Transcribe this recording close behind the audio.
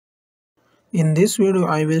In this video,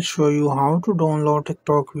 I will show you how to download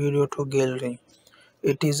TikTok video to gallery.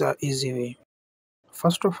 It is a easy way.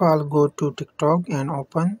 First of all, go to TikTok and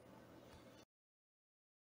open.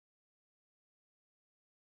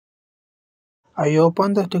 I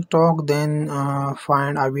open the TikTok, then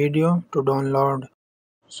find a video to download.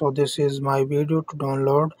 So this is my video to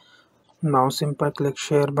download. Now simple click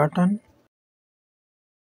share button.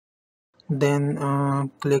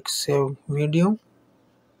 Then click save video.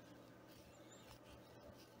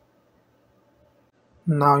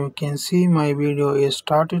 Now you can see my video is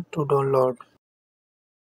started to download.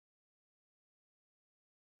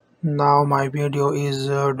 Now my video is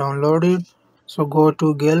downloaded. So go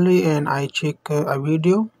to gallery and I check a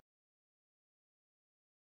video.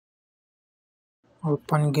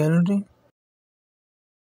 Open gallery.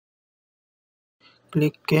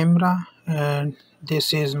 Click camera and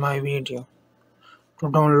this is my video to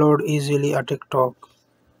download easily a TikTok.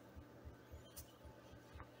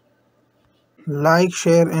 Like,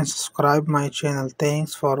 share and subscribe my channel.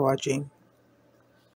 Thanks for watching.